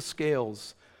tip the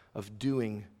scales of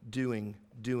doing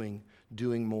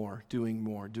more,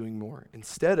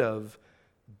 instead of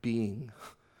being.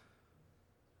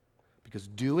 Because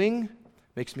doing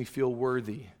makes me feel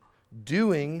worthy.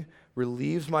 Doing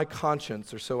relieves my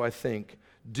conscience, or so I think.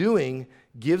 Doing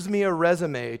gives me a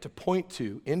resume to point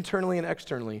to, internally and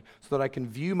externally, so that I can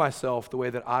view myself the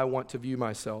way that I want to view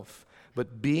myself.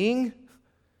 But being,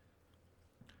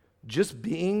 just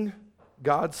being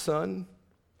God's son,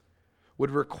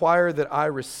 would require that I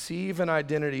receive an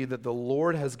identity that the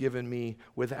Lord has given me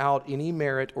without any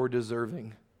merit or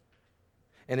deserving.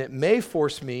 And it may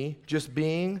force me, just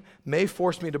being, may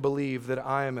force me to believe that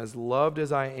I am as loved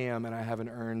as I am and I haven't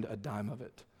earned a dime of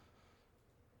it.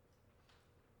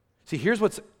 See, here's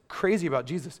what's crazy about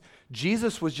Jesus.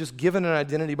 Jesus was just given an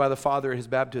identity by the Father at his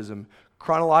baptism.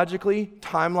 Chronologically,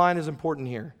 timeline is important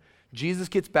here. Jesus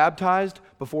gets baptized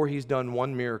before he's done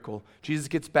one miracle. Jesus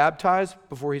gets baptized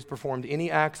before he's performed any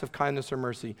acts of kindness or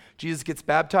mercy. Jesus gets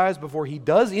baptized before he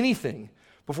does anything,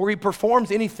 before he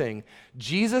performs anything.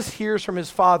 Jesus hears from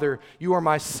his Father, "You are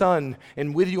my son,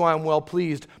 and with you I am well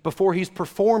pleased," before he's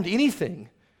performed anything.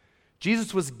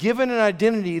 Jesus was given an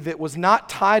identity that was not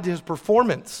tied to his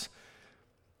performance.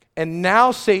 And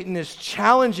now Satan is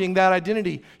challenging that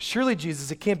identity. Surely,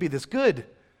 Jesus, it can't be this good.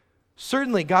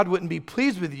 Certainly, God wouldn't be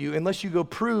pleased with you unless you go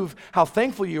prove how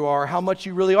thankful you are, how much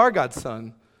you really are God's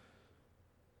son.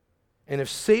 And if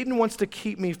Satan wants to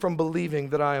keep me from believing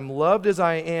that I am loved as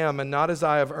I am and not as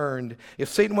I have earned, if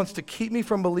Satan wants to keep me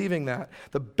from believing that,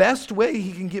 the best way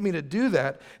he can get me to do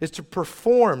that is to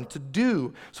perform, to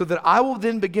do, so that I will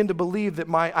then begin to believe that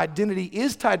my identity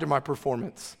is tied to my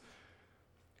performance.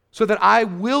 So that I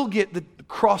will get the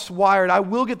cross-wired, I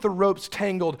will get the ropes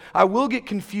tangled, I will get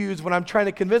confused when I'm trying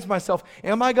to convince myself,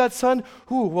 am I God's son?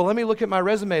 Well, let me look at my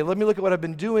resume, let me look at what I've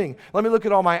been doing, let me look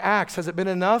at all my acts, has it been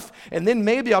enough? And then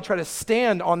maybe I'll try to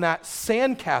stand on that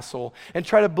sandcastle and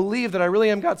try to believe that I really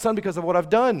am God's son because of what I've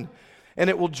done. And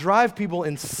it will drive people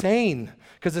insane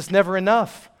because it's never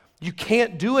enough. You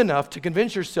can't do enough to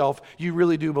convince yourself you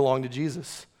really do belong to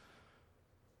Jesus.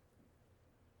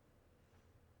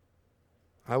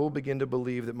 I will begin to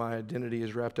believe that my identity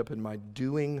is wrapped up in my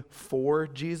doing for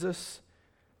Jesus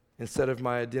instead of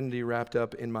my identity wrapped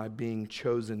up in my being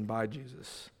chosen by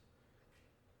Jesus.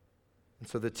 And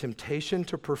so the temptation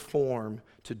to perform,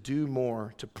 to do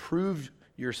more, to prove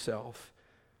yourself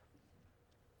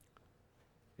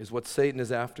is what Satan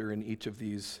is after in each of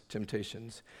these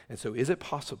temptations. And so is it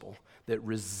possible that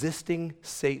resisting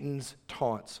Satan's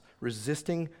taunts,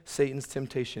 resisting Satan's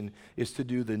temptation is to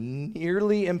do the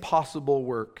nearly impossible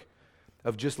work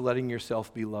of just letting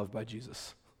yourself be loved by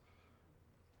Jesus?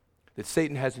 That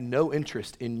Satan has no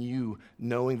interest in you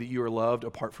knowing that you are loved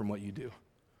apart from what you do.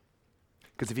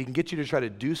 Because if he can get you to try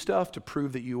to do stuff to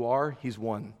prove that you are, he's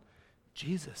won.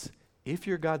 Jesus, if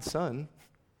you're God's son,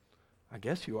 I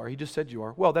guess you are. He just said you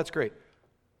are. Well, that's great.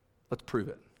 Let's prove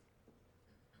it.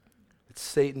 that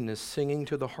Satan is singing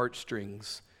to the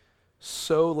heartstrings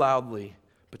so loudly,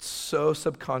 but so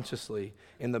subconsciously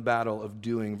in the battle of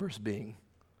doing versus being.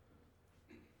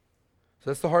 So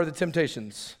that's the heart of the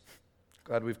temptations.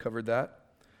 Glad we've covered that.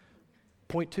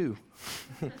 Point 2.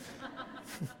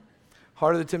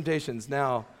 Heart of the temptations.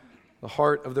 Now, the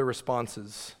heart of the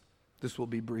responses. This will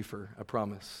be briefer, I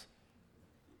promise.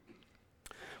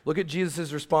 Look at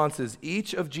Jesus' responses.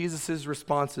 Each of Jesus'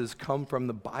 responses come from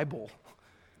the Bible.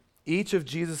 Each of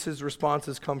Jesus'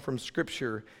 responses come from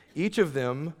Scripture. Each of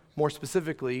them, more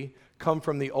specifically, come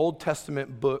from the Old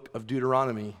Testament book of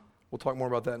Deuteronomy. We'll talk more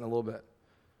about that in a little bit.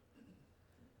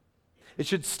 It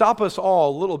should stop us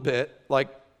all a little bit, like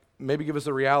maybe give us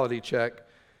a reality check,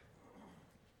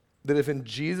 that if in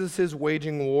Jesus'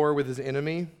 waging war with his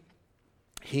enemy,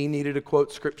 he needed to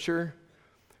quote Scripture,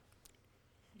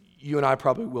 you and I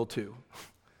probably will too.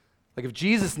 Like if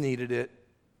Jesus needed it,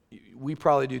 we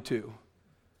probably do too.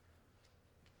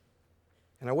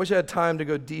 And I wish I had time to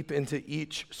go deep into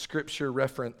each Scripture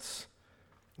reference.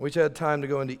 I wish I had time to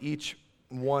go into each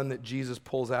one that Jesus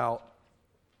pulls out.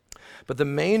 But the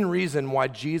main reason why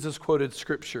Jesus quoted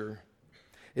Scripture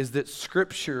is that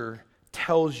Scripture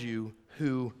tells you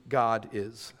who God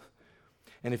is.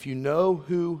 And if you know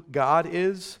who God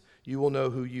is, you will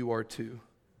know who you are too.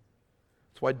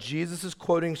 That's why Jesus is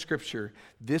quoting Scripture.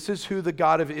 This is who the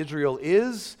God of Israel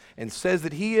is and says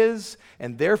that he is,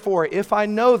 and therefore, if I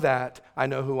know that, I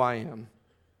know who I am.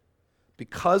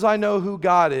 Because I know who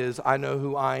God is, I know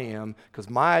who I am, because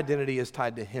my identity is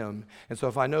tied to him. And so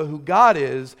if I know who God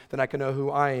is, then I can know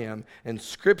who I am. And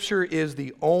Scripture is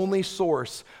the only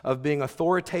source of being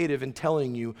authoritative in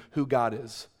telling you who God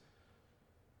is.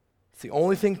 It's the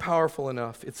only thing powerful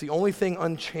enough. It's the only thing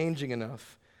unchanging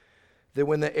enough that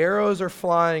when the arrows are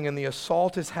flying and the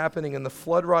assault is happening and the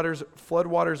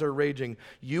floodwaters are raging,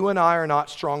 you and I are not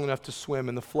strong enough to swim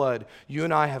in the flood. You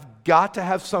and I have got to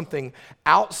have something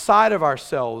outside of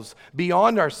ourselves,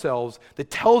 beyond ourselves,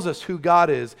 that tells us who God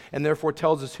is and therefore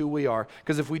tells us who we are.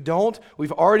 Because if we don't,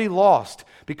 we've already lost,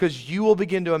 because you will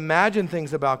begin to imagine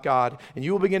things about God and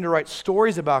you will begin to write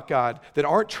stories about God that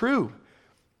aren't true.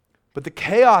 But the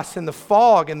chaos and the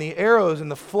fog and the arrows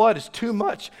and the flood is too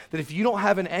much that if you don't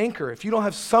have an anchor, if you don't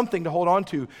have something to hold on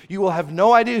to, you will have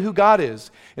no idea who God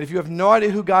is. And if you have no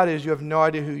idea who God is, you have no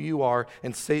idea who you are,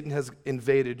 and Satan has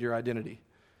invaded your identity.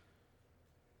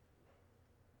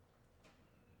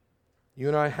 You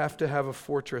and I have to have a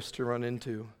fortress to run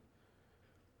into.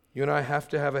 You and I have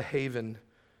to have a haven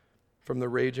from the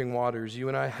raging waters. You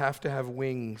and I have to have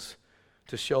wings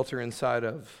to shelter inside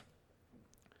of.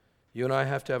 You and I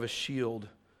have to have a shield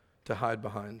to hide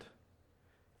behind.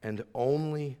 And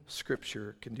only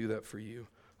Scripture can do that for you.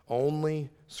 Only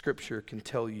Scripture can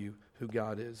tell you who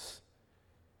God is.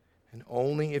 And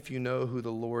only if you know who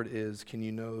the Lord is can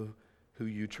you know who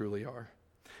you truly are.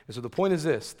 And so the point is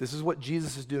this. This is what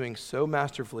Jesus is doing so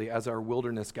masterfully as our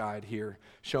wilderness guide here,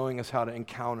 showing us how to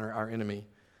encounter our enemy.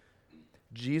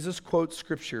 Jesus quotes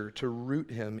Scripture to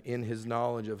root him in his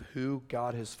knowledge of who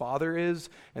God his Father is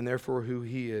and therefore who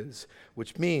he is,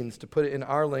 which means, to put it in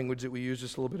our language that we used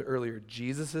just a little bit earlier,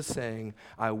 Jesus is saying,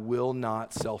 I will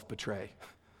not self-betray.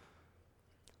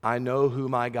 I know who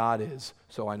my God is,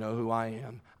 so I know who I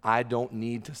am. I don't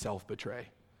need to self-betray.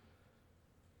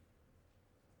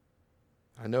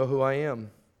 I know who I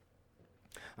am.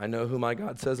 I know who my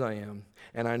God says I am.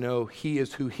 And I know he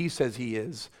is who he says he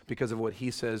is because of what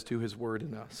he says to his word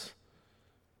in us.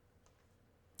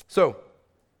 So,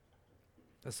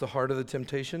 that's the heart of the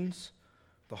temptations,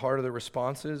 the heart of the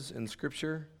responses in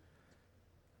Scripture.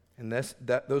 And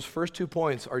those first 2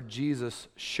 points are Jesus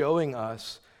showing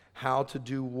us how to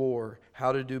do war,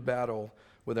 how to do battle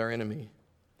with our enemy.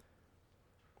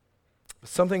 But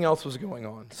something else was going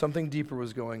on. Something deeper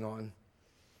was going on.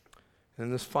 And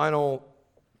in this final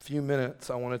few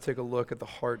minutes, I want to take a look at the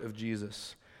heart of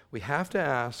Jesus. We have to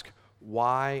ask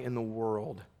why in the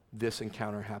world this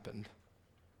encounter happened.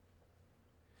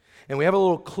 And we have a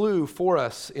little clue for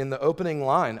us in the opening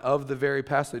line of the very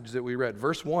passage that we read.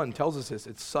 Verse 1 tells us this.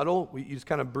 It's subtle. You just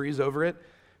kind of breeze over it,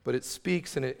 but it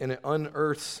speaks and it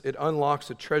unearths, it unlocks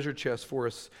a treasure chest for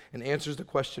us and answers the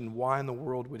question, why in the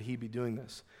world would he be doing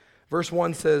this? Verse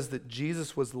 1 says that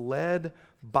Jesus was led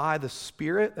by the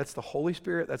Spirit. That's the Holy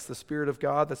Spirit. That's the Spirit of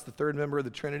God. That's the third member of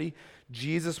the Trinity.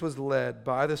 Jesus was led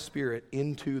by the Spirit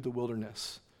into the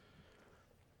wilderness.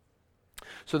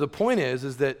 So the point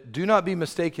is that do not be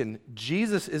mistaken.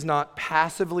 Jesus is not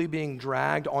passively being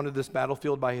dragged onto this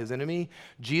battlefield by his enemy.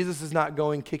 Jesus is not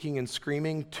going kicking and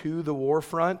screaming to the war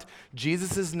front.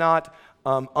 Jesus is not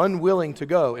unwilling to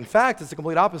go. In fact, it's the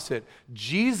complete opposite.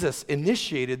 Jesus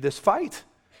initiated this fight.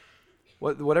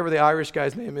 whatever the Irish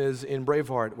guy's name is in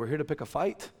Braveheart. We're here to pick a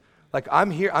fight. Like,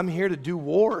 I'm here to do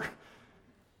war.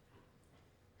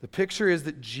 The picture is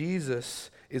that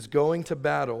Jesus is going to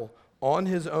battle on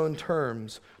his own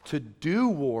terms to do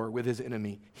war with his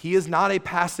enemy. He is not a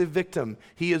passive victim.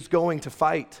 He is going to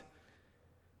fight.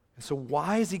 And so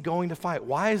why is he going to fight?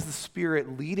 Why is the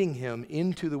Spirit leading him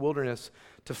into the wilderness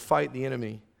to fight the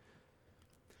enemy?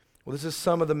 Well, this is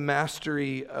some of the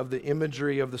mastery of the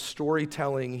imagery of the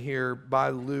storytelling here by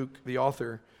Luke, the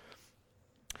author.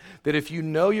 That if you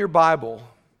know your Bible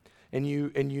and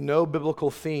you know biblical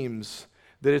themes,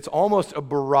 that it's almost a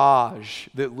barrage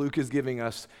that Luke is giving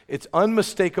us. It's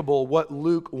unmistakable what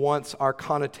Luke wants our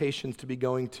connotations to be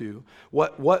going to,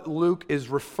 what Luke is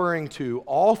referring to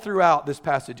all throughout this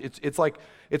passage.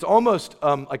 It's almost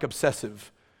like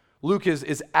obsessive. Luke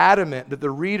is adamant that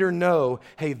the reader know,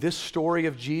 hey, this story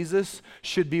of Jesus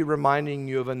should be reminding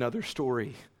you of another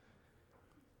story.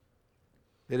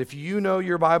 That if you know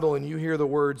your Bible and you hear the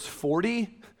words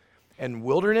 40 and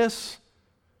wilderness,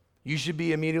 you should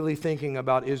be immediately thinking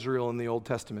about Israel in the Old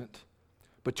Testament.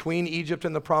 Between Egypt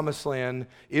and the Promised Land,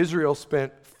 Israel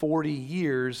spent 40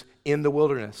 years in the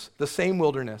wilderness. The same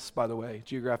wilderness, by the way,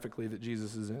 geographically, that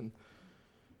Jesus is in.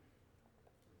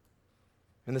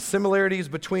 And the similarities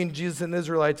between Jesus and the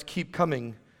Israelites keep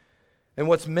coming. And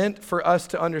what's meant for us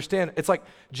to understand, it's like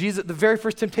Jesus, the very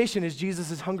first temptation is Jesus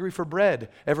is hungry for bread.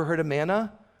 Ever heard of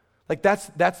manna? Like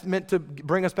that's meant to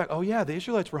bring us back, oh yeah, the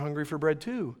Israelites were hungry for bread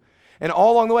too. And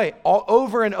all along the way, all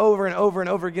over and over and over and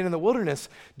over again in the wilderness,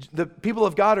 the people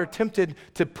of God are tempted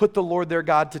to put the Lord their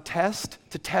God to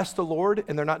test the Lord,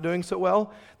 and they're not doing so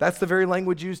well. That's the very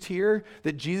language used here,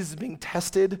 that Jesus is being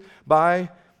tested by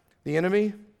the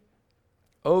enemy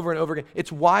over and over again.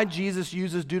 It's why Jesus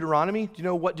uses Deuteronomy. Do you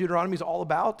know what Deuteronomy is all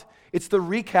about? It's the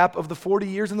recap of the 40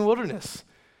 years in the wilderness.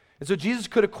 And so Jesus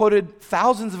could have quoted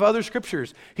thousands of other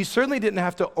scriptures. He certainly didn't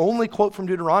have to only quote from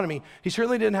Deuteronomy. He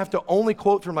certainly didn't have to only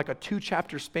quote from like a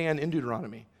 2-chapter span in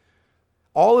Deuteronomy.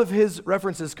 All of his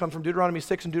references come from Deuteronomy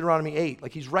 6 and Deuteronomy 8.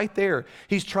 Like he's right there.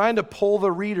 He's trying to pull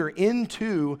the reader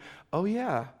into, oh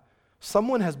yeah,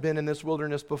 someone has been in this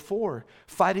wilderness before,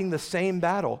 fighting the same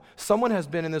battle. Someone has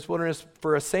been in this wilderness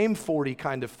for a same 40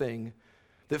 kind of thing.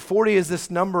 That 40 is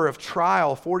this number of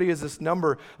trial. 40 is this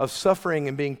number of suffering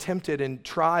and being tempted and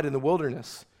tried in the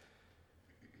wilderness.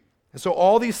 And so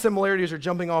all these similarities are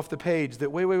jumping off the page that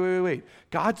wait.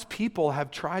 God's people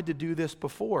have tried to do this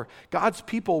before. God's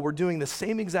people were doing the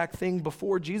same exact thing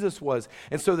before Jesus was.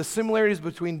 And so the similarities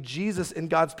between Jesus and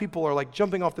God's people are like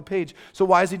jumping off the page. So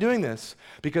why is he doing this?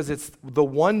 Because it's the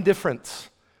one difference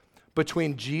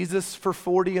between Jesus for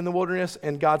 40 in the wilderness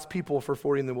and God's people for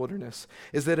 40 in the wilderness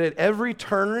is that at every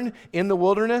turn in the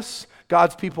wilderness,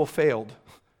 God's people failed.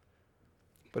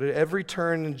 But at every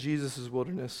turn in Jesus'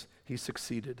 wilderness, he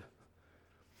succeeded.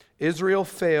 Israel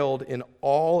failed in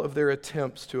all of their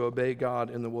attempts to obey God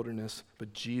in the wilderness,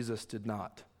 but Jesus did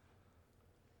not.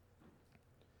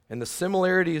 And the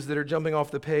similarities that are jumping off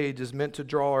the page is meant to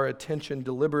draw our attention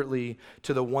deliberately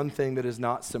to the one thing that is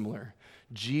not similar.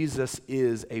 Jesus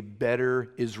is a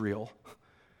better Israel.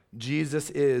 Jesus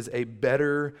is a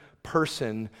better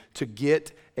person to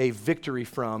get a victory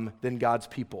from than God's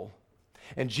people.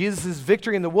 And Jesus'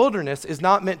 victory in the wilderness is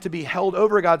not meant to be held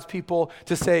over God's people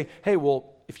to say, hey,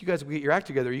 well, if you guys would get your act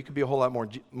together, you could be a whole lot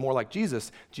more like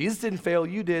Jesus. Jesus didn't fail,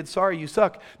 you did. Sorry, you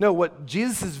suck. No, what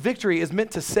Jesus' victory is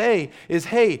meant to say is,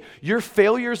 hey, your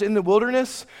failures in the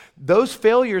wilderness, those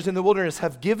failures in the wilderness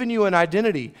have given you an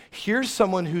identity. Here's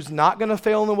someone who's not going to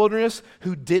fail in the wilderness,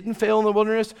 who didn't fail in the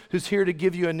wilderness, who's here to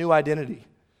give you a new identity.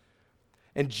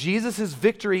 And Jesus'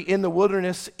 victory in the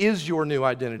wilderness is your new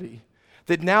identity.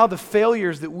 That now the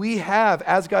failures that we have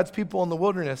as God's people in the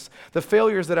wilderness, the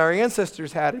failures that our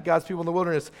ancestors had as God's people in the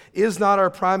wilderness, is not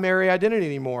our primary identity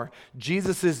anymore.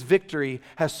 Jesus' victory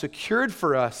has secured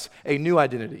for us a new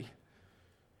identity.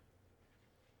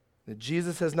 That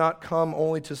Jesus has not come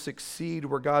only to succeed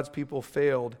where God's people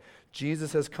failed.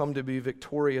 Jesus has come to be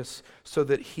victorious so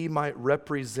that he might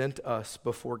represent us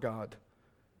before God.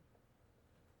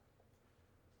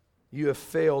 You have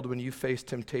failed when you faced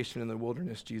temptation in the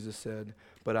wilderness, Jesus said,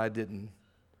 but I didn't.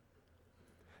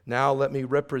 Now let me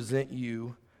represent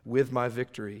you with my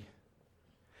victory.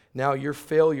 Now your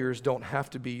failures don't have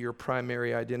to be your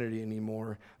primary identity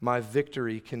anymore. My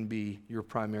victory can be your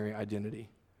primary identity.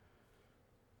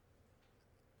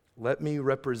 Let me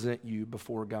represent you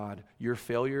before God. Your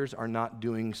failures are not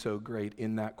doing so great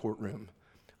in that courtroom.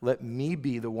 Let me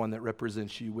be the one that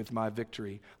represents you with my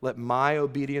victory. Let my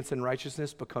obedience and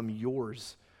righteousness become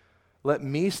yours. Let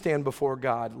me stand before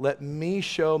God. Let me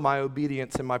show my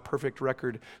obedience and my perfect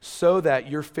record so that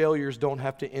your failures don't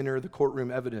have to enter the courtroom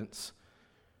evidence.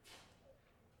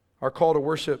 Our call to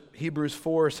worship, Hebrews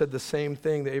 4 said the same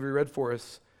thing that Avery read for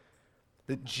us,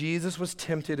 that Jesus was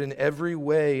tempted in every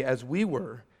way as we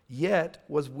were, yet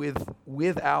was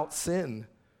without sin.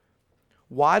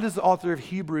 Why does the author of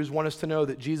Hebrews want us to know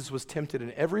that Jesus was tempted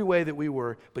in every way that we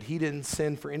were, but he didn't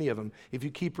sin for any of them? If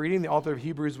you keep reading, the author of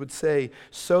Hebrews would say,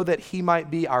 so that he might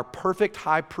be our perfect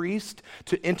high priest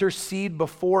to intercede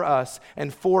before us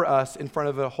and for us in front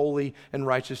of a holy and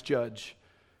righteous judge.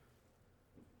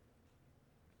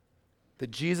 That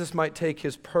Jesus might take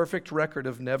his perfect record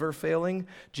of never failing,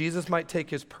 Jesus might take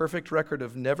his perfect record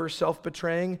of never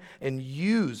self-betraying and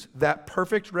use that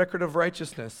perfect record of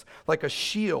righteousness like a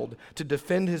shield to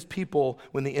defend his people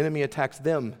when the enemy attacks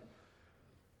them.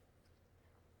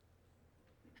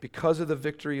 Because of the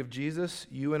victory of Jesus,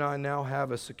 you and I now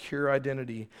have a secure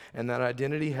identity, and that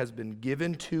identity has been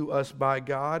given to us by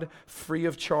God, free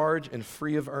of charge and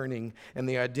free of earning. And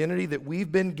the identity that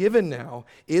we've been given now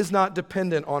is not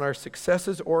dependent on our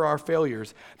successes or our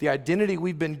failures. The identity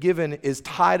we've been given is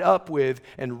tied up with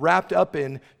and wrapped up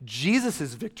in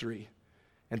Jesus' victory.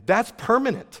 And that's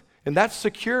permanent, and that's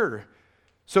secure.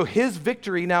 So his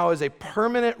victory now is a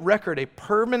permanent record, a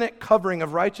permanent covering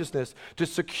of righteousness to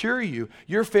secure you.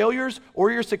 Your failures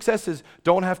or your successes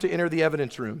don't have to enter the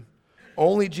evidence room.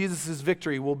 Only Jesus'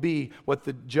 victory will be what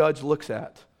the judge looks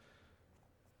at.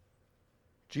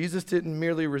 Jesus didn't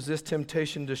merely resist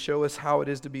temptation to show us how it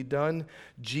is to be done.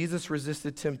 Jesus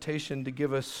resisted temptation to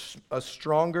give us a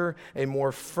stronger, a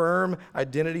more firm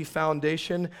identity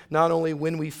foundation, not only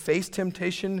when we face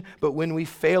temptation, but when we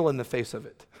fail in the face of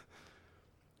it.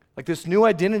 Like this new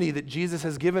identity that Jesus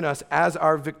has given us as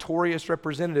our victorious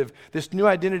representative, this new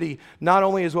identity not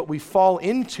only is what we fall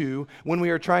into when we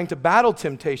are trying to battle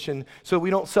temptation so we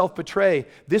don't self-betray,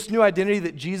 this new identity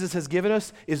that Jesus has given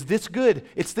us is this good,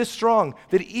 it's this strong,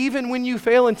 that even when you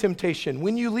fail in temptation,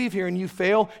 when you leave here and you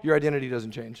fail, your identity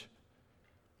doesn't change.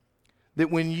 That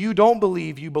when you don't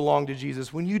believe you belong to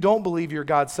Jesus, when you don't believe you're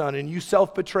God's son and you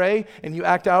self-betray and you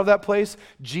act out of that place,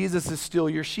 Jesus is still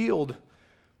your shield.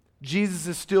 Jesus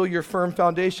is still your firm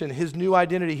foundation. His new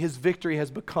identity, his victory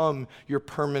has become your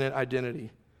permanent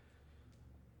identity.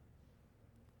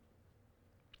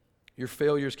 Your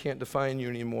failures can't define you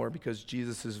anymore because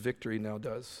Jesus' victory now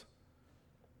does.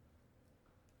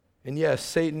 And yes,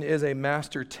 Satan is a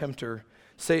master tempter.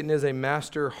 Satan is a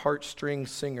master heartstring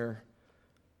singer.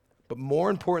 But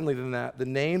more importantly than that, the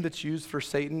name that's used for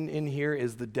Satan in here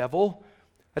is the devil.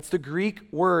 That's the Greek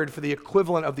word for the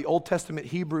equivalent of the Old Testament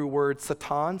Hebrew word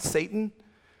Satan, Satan.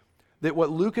 That what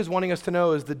Luke is wanting us to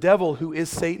know is the devil, who is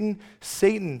Satan.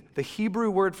 Satan, the Hebrew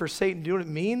word for Satan, do you know what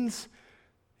it means?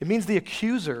 It means the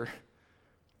accuser.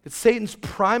 It's Satan's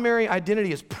primary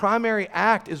identity, his primary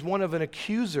act is one of an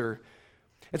accuser.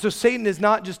 And so Satan is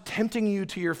not just tempting you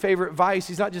to your favorite vice.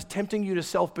 He's not just tempting you to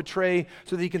self-betray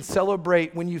so that he can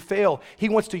celebrate when you fail. He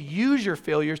wants to use your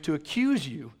failures to accuse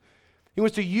you. He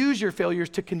wants to use your failures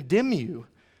to condemn you.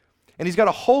 And he's got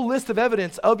a whole list of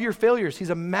evidence of your failures. He's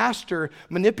a master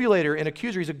manipulator and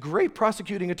accuser. He's a great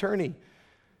prosecuting attorney.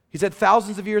 He's had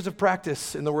thousands of years of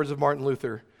practice, in the words of Martin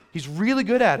Luther. He's really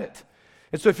good at it.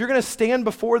 And so if you're going to stand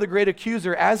before the great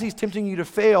accuser as he's tempting you to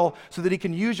fail so that he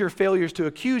can use your failures to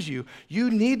accuse you,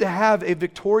 you need to have a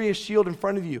victorious shield in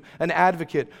front of you, an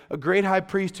advocate, a great high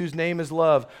priest whose name is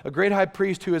love, a great high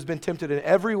priest who has been tempted in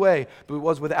every way but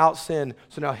was without sin.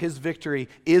 So now his victory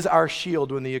is our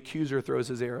shield when the accuser throws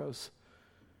his arrows.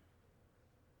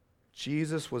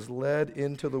 Jesus was led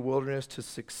into the wilderness to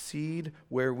succeed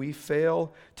where we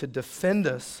fail, to defend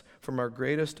us from our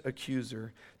greatest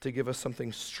accuser, to give us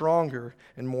something stronger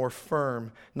and more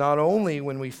firm, not only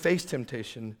when we face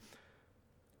temptation,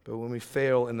 but when we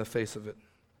fail in the face of it.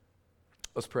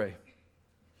 Let's pray.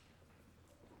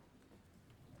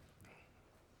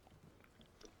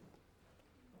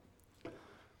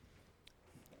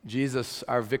 Jesus,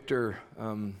 our victor,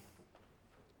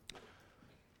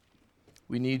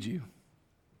 we need you.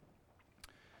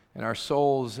 And our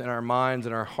souls and our minds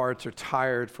and our hearts are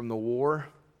tired from the war.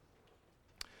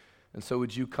 And so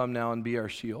would you come now and be our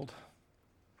shield?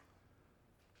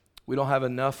 We don't have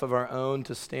enough of our own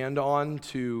to stand on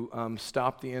to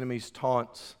stop the enemy's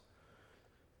taunts.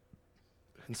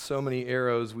 And so many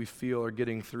arrows we feel are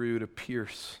getting through to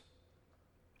pierce.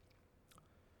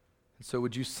 And so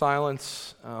would you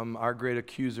silence our great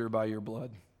accuser by your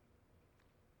blood?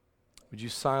 Would you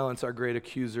silence our great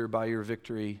accuser by your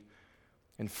victory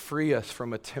and free us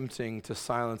from attempting to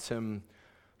silence him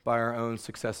by our own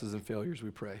successes and failures, we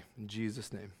pray. In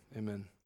Jesus' name, amen.